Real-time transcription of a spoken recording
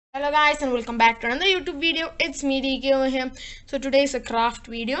Hello guys and welcome back to another YouTube video. It's me DK over here. So today is a craft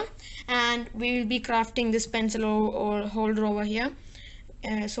video and we will be crafting this pencil or holder over here.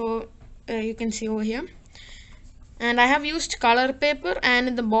 You can see over here. And I have used color paper, and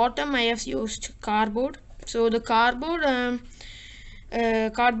in the bottom I have used cardboard. So the cardboard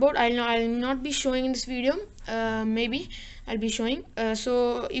I'll not be showing in this video. Maybe I'll be showing.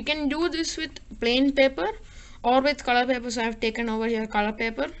 So you can do this with plain paper or with color paper. So I have taken over here color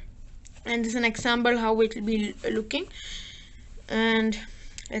paper, and this is an example how it will be looking. And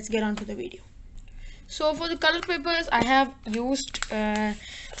let's get on to the video. So for the color papers I have used you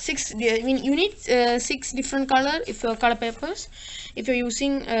need 6 different color if you're color papers, if you're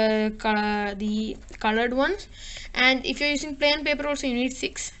using the colored ones, and if you're using plain paper also you need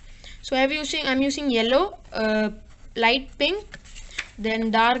 6. So I'm using yellow, light pink, then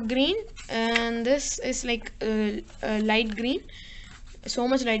dark green, and this is like light green, so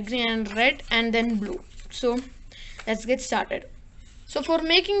much light green, and red, and then blue. So let's get started. So for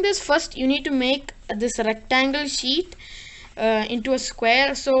making this, first you need to make this rectangle sheet into a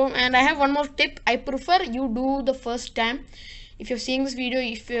square. And I have one more tip. I prefer you do the first time. If you're seeing this video,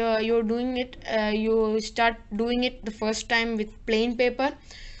 if you're doing it, you start doing it the first time with plain paper,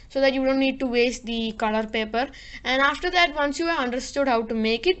 so that you don't need to waste the color paper. And after that, once you have understood how to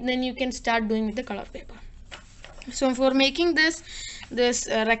make it, then you can start doing with the color paper. So for making this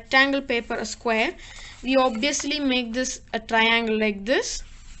rectangle paper a square, we obviously make this a triangle like this.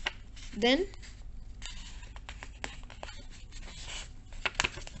 Then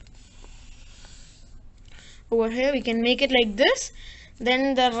over here we can make it like this.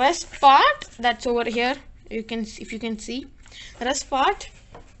 Then the rest part that's over here, if you can see the rest part,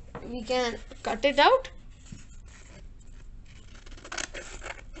 we can cut it out.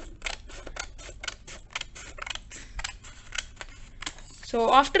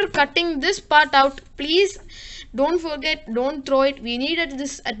 So after cutting this part out, please don't forget, don't throw it. We need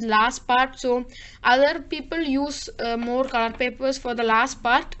this at last part. So other people use more color papers for the last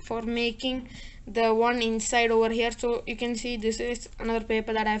part, for making the one inside over here. So you can see this is another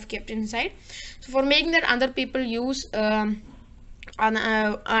paper that I have kept inside. So for making that, other people use on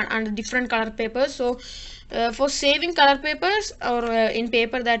different color papers. So for saving color papers or in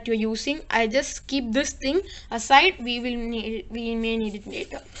paper that you're using, I just keep this thing aside. We may need it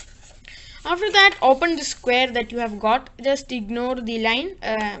later. After that, open the square that you have got. Just ignore the line,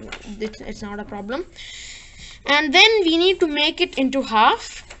 it's not a problem. And then we need to make it into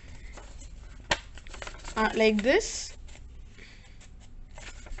half, like this.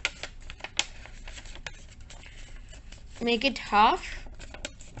 Make it half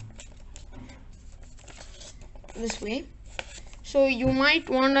this way. So you might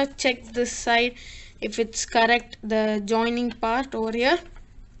want to check this side if it's correct, the joining part over here.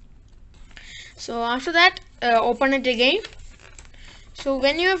 So after that, open it again. So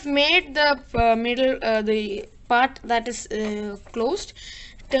when you have made the middle, the part that is closed,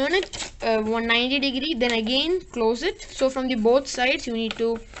 turn it 190 degree, then again close it. So from the both sides you need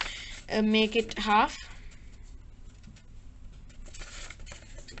to make it half.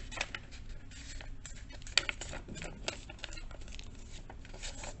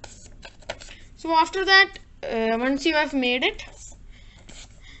 So after that, once you have made it,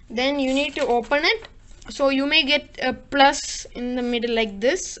 then you need to open it. So you may get a plus in the middle like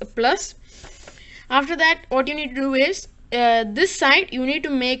this, a plus. After that, what you need to do is this side you need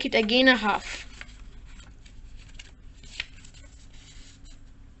to make it again a half,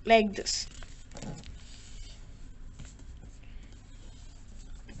 like this,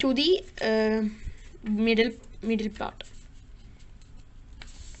 to the middle part.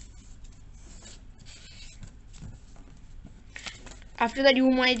 After that, you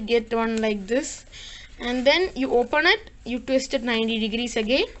might get one like this, and then you open it, you twist it 90 degrees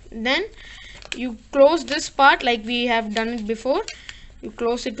again, then you close this part like we have done it before. You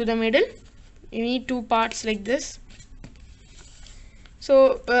close it to the middle. You need 2 parts like this.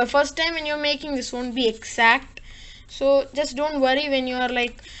 So first time when you're making, this won't be exact, so just don't worry when you are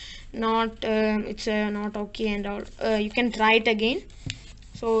like it's not okay and all. You can try it again.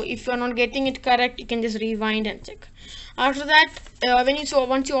 So if you're not getting it correct, you can just rewind and check. After that, once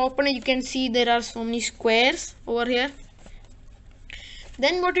you open it, you can see there are so many squares over here.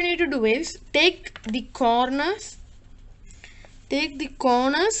 Then what you need to do is take the corners,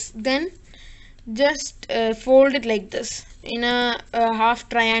 then just fold it like this in a half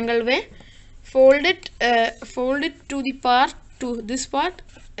triangle way. Fold it to the part, to this part,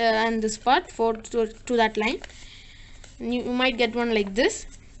 and this part, to that line. You might get one like this.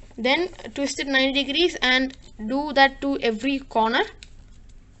 Then twist it 90 degrees and do that to every corner.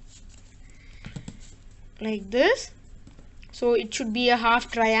 like this. So it should be a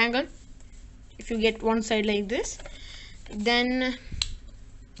half triangle if you get one side like this. Then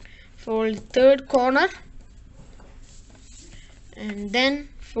fold the third corner and then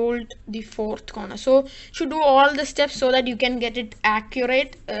fold the fourth corner. So should do all the steps so that you can get it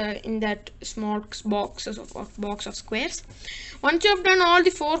accurate in that small box of squares. Once you have done all the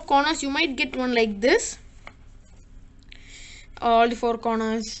four corners, you might get one like this. All the four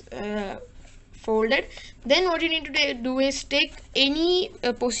corners folded. Then what you need to do is take any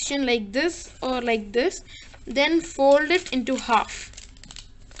position like this or like this, then fold it into half.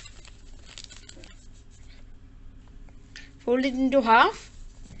 Fold it into half.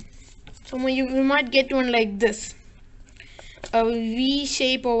 So you might get one like this, a V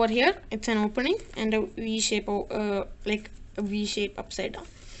shape over here. It's an opening, and a V shape like a V shape upside down.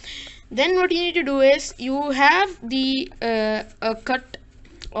 Then what you need to do is, you have the a cut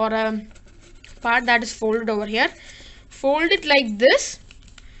or a part that is folded over here. Fold it like this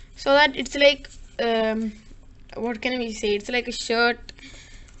so that it's like what can we say, it's like a shirt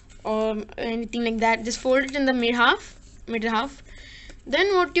or anything like that. Just fold it in the middle half.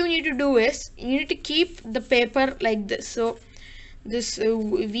 Then what you need to do is, you need to keep the paper like this. So this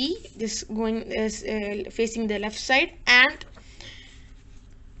V, this going is facing the left side, and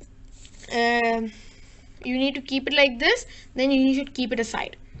you need to keep it like this. Then you should keep it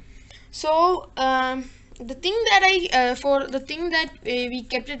aside. So the thing that we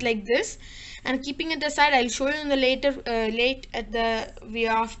kept it like this and keeping it aside, I'll show you in the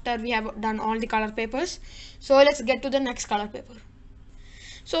after we have done all the color papers. So let's get to the next color paper.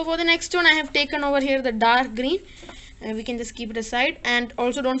 So for the next one, I have taken over here the dark green. We can just keep it aside, and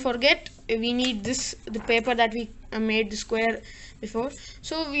also don't forget we need the paper that we made the square before.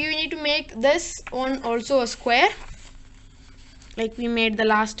 So we need to make this one also a square like we made the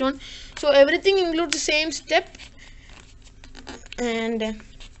last one. So everything includes the same step, and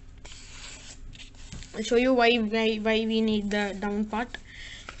I'll show you why we need the down part.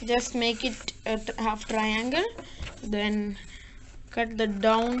 Just make it a half triangle, then cut the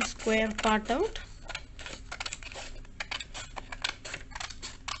down square part out.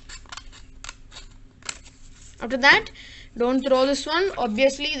 After that, don't throw this one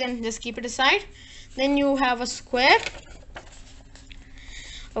obviously, then just keep it aside. Then you have a square.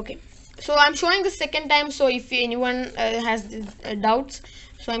 Okay, so I'm showing the second time, so if anyone has doubts,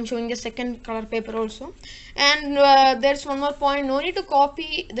 so I'm showing the second color paper also. And there's one more point, no need to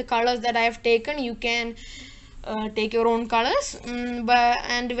copy the colors that I have taken. You can take your own colors, and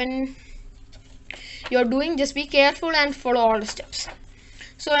when you're doing, just be careful and follow all the steps.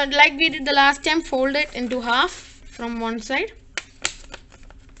 So like we did the last time, fold it into half from one side.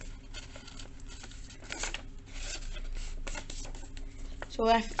 So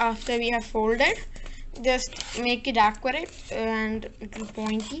after we have folded, just make it accurate and little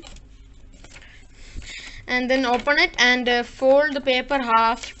pointy, and then open it and fold the paper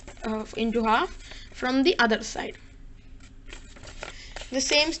into half from the other side. The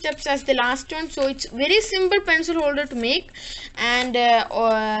same steps as the last one. So it's very simple pencil holder to make, and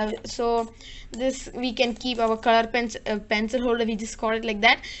so this we can keep our color pencil holder, we just call it like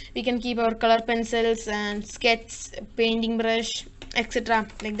that. We can keep our color pencils and sketch, painting brush, etc.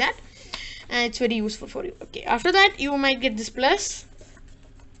 like that, and it's very useful for you. Okay, after that you might get this plus.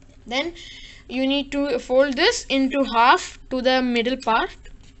 Then you need to fold this into half to the middle part.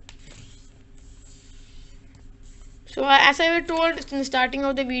 So as I told in the starting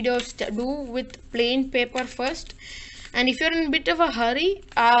of the video, do with plain paper first, and if you're in a bit of a hurry,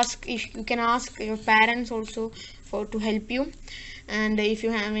 you can ask your parents also to help you, and if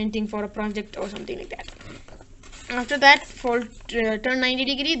you have anything for a project or something like that. After that, fold, turn 90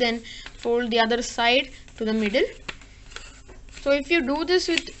 degree, then fold the other side to the middle. So if you do this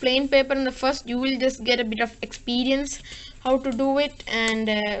with plain paper in the first, you will just get a bit of experience how to do it, and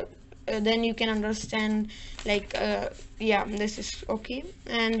then you can understand, like yeah, this is okay,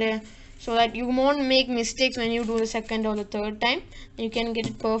 and so that you won't make mistakes when you do the second or the third time. You can get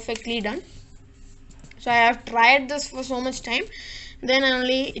it perfectly done. So I have tried this for so much time, then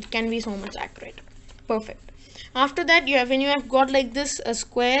only it can be so much accurate. Perfect. After that, when you have got like this a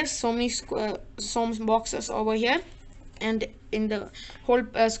square, so many boxes over here and in the whole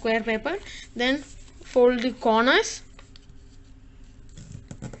square paper, then fold the corners.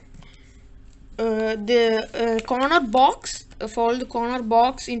 The corner box, fold the corner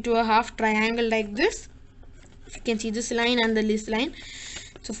box into a half triangle like this. You can see this line and this line,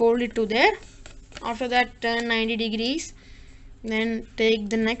 so fold it to there. After that, turn 90 degrees, then take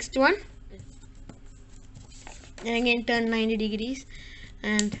the next one and again turn 90 degrees,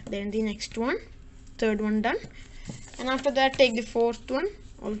 and then the next one, third one done, and after that take the fourth one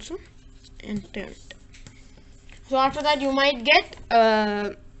also and turn it. So after that you might get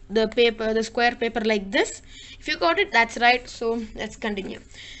the square paper like this. If you got it, that's right. So let's continue.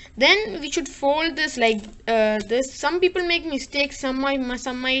 Then we should fold this like this. Some people make mistakes. Some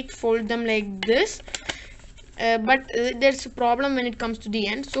might fold them like this. But there's a problem when it comes to the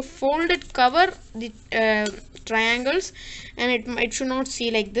end. So fold it, cover the triangles, and it should not see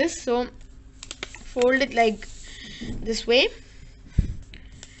like this. So fold it like this way,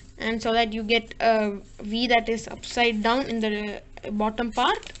 and so that you get a V that is upside down in the bottom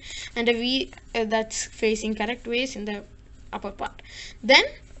part, and a V that's facing correct ways in the upper part. Then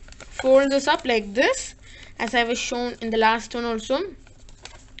fold this up like this, as I was shown in the last one also.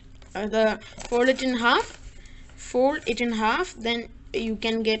 Fold it in half, then you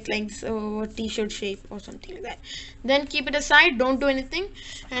can get like a t-shirt shape or something like that. Then keep it aside, don't do anything,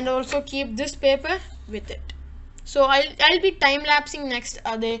 and also keep this paper with it. So I'll be time lapsing next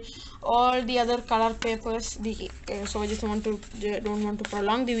all the other color papers. So I just don't want to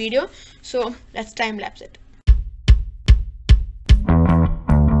prolong the video, so let's time lapse it.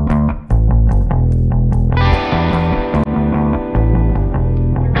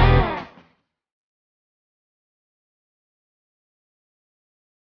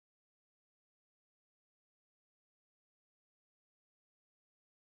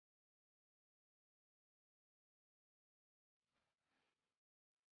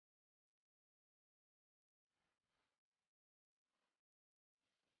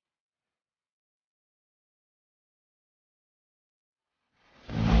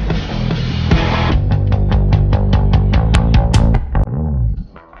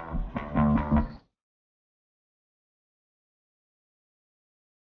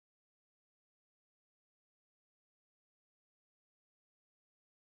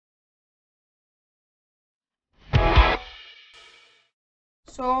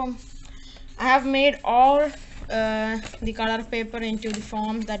 So I have made all the color paper into the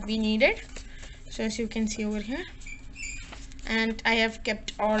form that we needed, so as you can see over here, and I have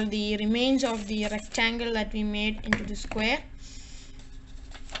kept all the remains of the rectangle that we made into the square.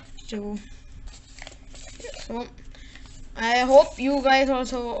 So I hope you guys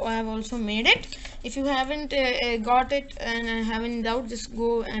have also made it. If you haven't got it and haven't doubt, just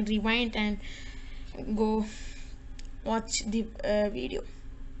go and rewind and go watch the video.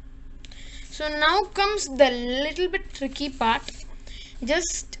 So now comes the little bit tricky part.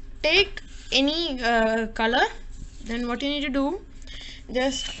 Just take any color. Then what you need to do,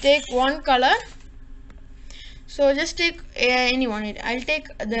 just take one color. So just take any one. I'll take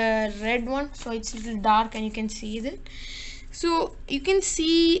the red one, so it's a little dark and you can see it. So you can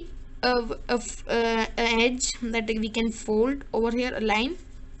see an edge that we can fold over here, a line.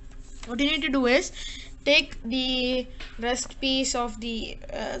 What you need to do is take the rest piece of the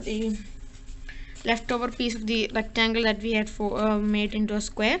leftover piece of the rectangle that we had made into a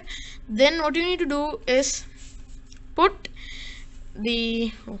square. Then what you need to do is put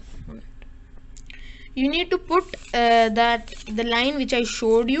the the line which I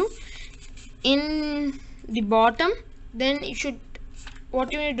showed you in the bottom. Then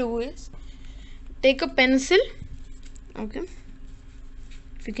what you need to do is take a pencil. Okay,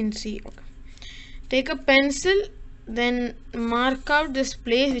 if you can see. Okay, take a pencil, then mark out this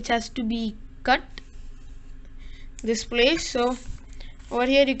place which has to be cut, this place. So over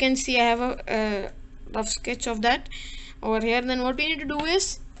here you can see I have a rough sketch of that over here. Then what we need to do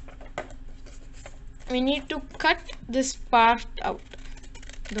is we need to cut this part out,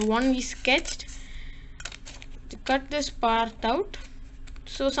 the one we sketched, to cut this part out.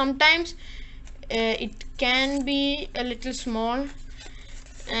 So sometimes it can be a little small,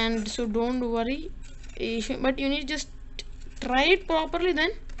 and so don't worry, but you need to just try it properly,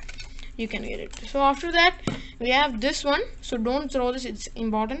 then you can get it. So after that we have this one, so don't throw this, it's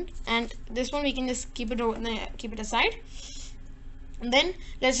important. And this one we can just keep it aside. And then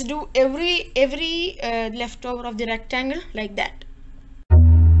let's do every leftover of the rectangle like that.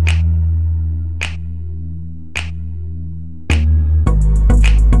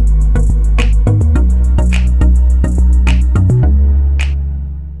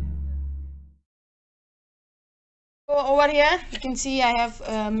 So over here you can see I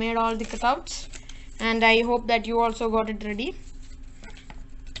have made all the cutouts, and I hope that you also got it ready.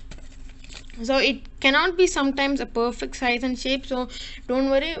 So it cannot be sometimes a perfect size and shape, so don't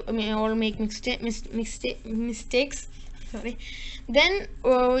worry, all make mistakes. Sorry. Then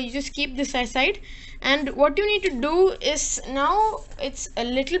you just keep this aside, and what you need to do is, now it's a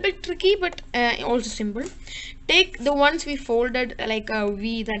little bit tricky but also simple. Take the ones we folded like a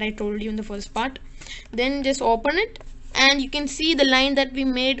V that I told you in the first part. Then just open it, and you can see the line that we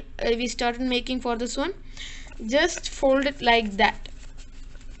made, we started making for this one. Just fold it like that,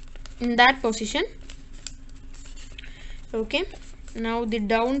 in that position. Okay, now the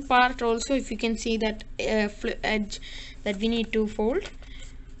down part also, if you can see that edge that we need to fold,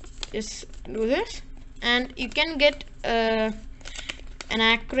 just do this, and you can get an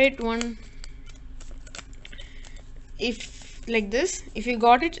accurate one if like this. If you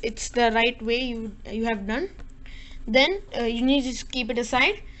got it, it's the right way you have done. Then you need to keep it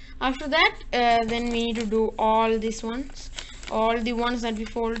aside. After that, then we need to do all these ones, all the ones that we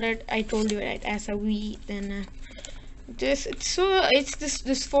folded. I told you, right, as a V. Then this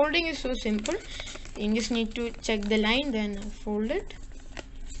folding is so simple. You just need to check the line, then fold it,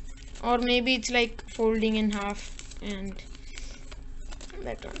 or maybe it's like folding in half, and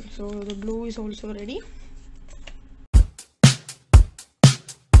that one. So the blue is also ready.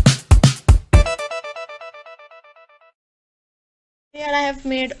 Here I have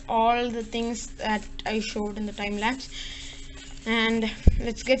made all the things that I showed in the time lapse, and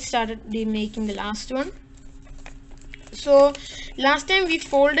let's get started making the last one. So last time we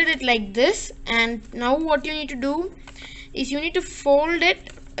folded it like this, and now what you need to do is you need to fold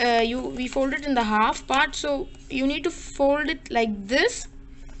it. We fold it in the half part, so you need to fold it like this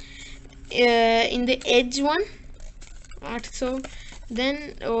in the edge one part. So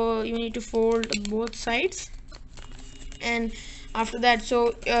then you need to fold both sides, and after that,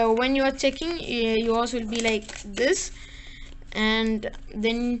 so when you are checking, yours will be like this, and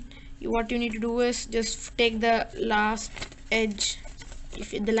then what you need to do is just take the last edge,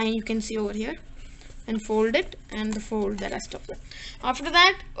 if the line you can see over here, and fold it, and fold the rest of it. After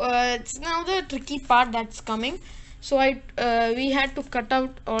that, it's now the tricky part that's coming. So we had to cut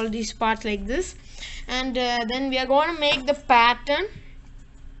out all these parts like this, and then we are going to make the pattern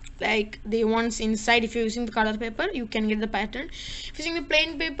like the ones inside. If you're using the color paper, you can get the pattern. If you're using the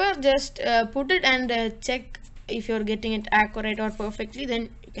plain paper, just put it and check if you're getting it accurate or perfectly, then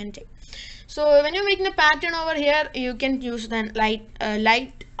you can check. So when you're making the pattern over here, you can use then light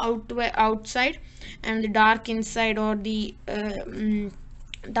outside and the dark inside, or the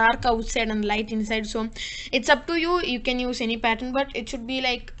dark outside and light inside. So it's up to you. You can use any pattern, but it should be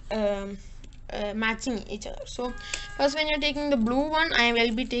like matching each other. So first, when you're taking the blue one, I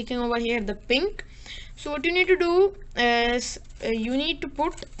will be taking over here the pink. So what you need to do is you need to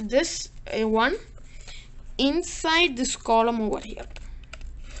put this one inside this column over here,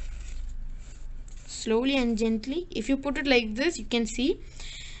 slowly and gently. If you put it like this, you can see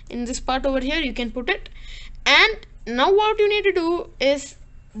in this part over here, you can put it. And now what you need to do is,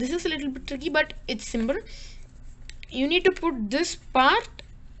 this is a little bit tricky, but it's simple. You need to put this part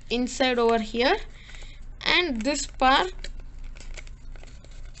inside over here, and this part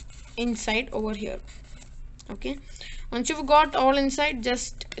inside over here. Okay, once you've got all inside,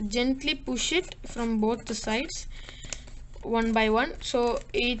 just gently push it from both the sides, one by one. So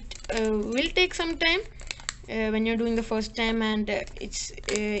it will take some time when you're doing the first time, and it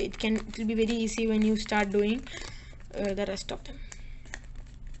will be very easy when you start doing the rest of them.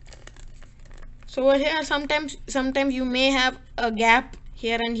 So over here, sometimes you may have a gap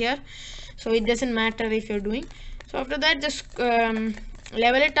here and here, so it doesn't matter if you're doing. So after that, just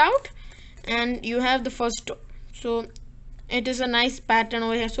level it out, and you have the first row. So it is a nice pattern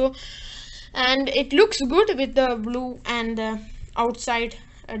over here. So, and it looks good with the blue and the outside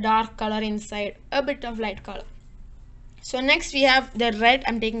a dark color, inside a bit of light color. So next we have the red.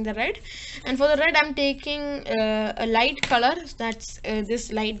 I'm taking the red, and for the red I'm taking a light color, that's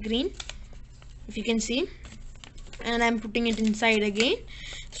this light green, if you can see, and I'm putting it inside again.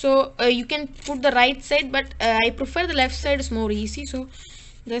 So you can put the right side, but I prefer the left side, is more easy. So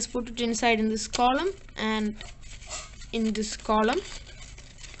just put it inside in this column and in this column,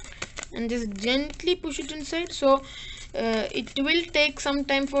 and just gently push it inside. So it will take some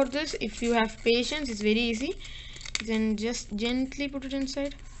time for this. If you have patience, it's very easy. Then just gently put it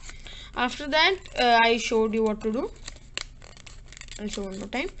inside. After that, I showed you what to do. I'll show one more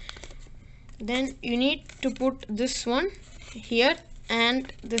time. Then you need to put this one here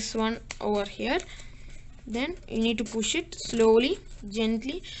and this one over here. Then you need to push it slowly,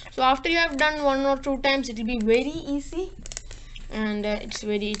 gently. So after you have done 1 or 2 times, it will be very easy, and it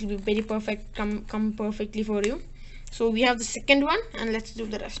will be very perfect, come perfectly for you. So we have the second one, and let's do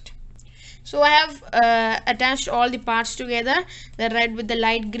the rest. So I have attached all the parts together, the red with the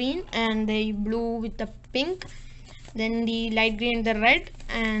light green, and the blue with the pink, then the light green with the red,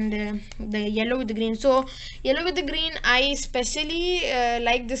 and the yellow with the green. So yellow with the green, I especially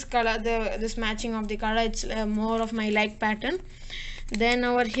like this color, this matching of the color. It's more of my like pattern. Then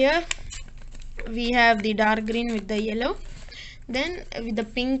over here we have the dark green with the yellow, then with the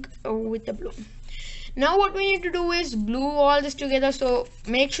pink with the blue. Now what we need to do is glue all this together. So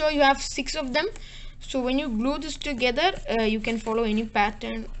make sure you have 6 of them. So when you glue this together, you can follow any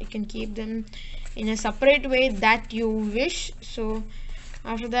pattern. You can keep them in a separate way that you wish. So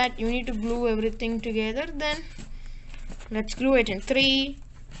after that, you need to glue everything together. Then let's glue it in 3.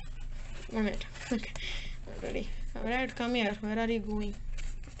 1 minute. Okay, ready. Alright, come here. Where are you going?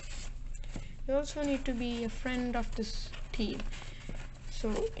 You also need to be a friend of this team.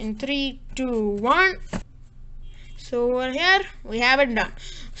 So in 3, 2, 1. So over here we have it done.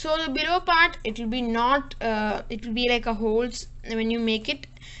 So the below part, it will be not it will be like a holes when you make it.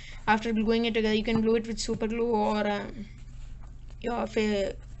 After gluing it together, you can glue it with super glue or your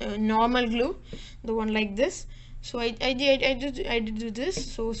normal glue, the one like this. So I did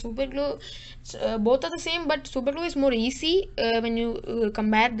this. So super glue, both are the same, but super glue is more easy when you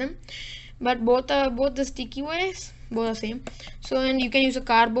compare them. But both the sticky ways, both are same. So and you can use a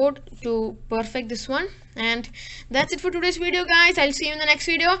cardboard to perfect this one. And that's it for today's video, guys. I'll see you in the next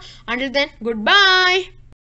video. Until then, goodbye.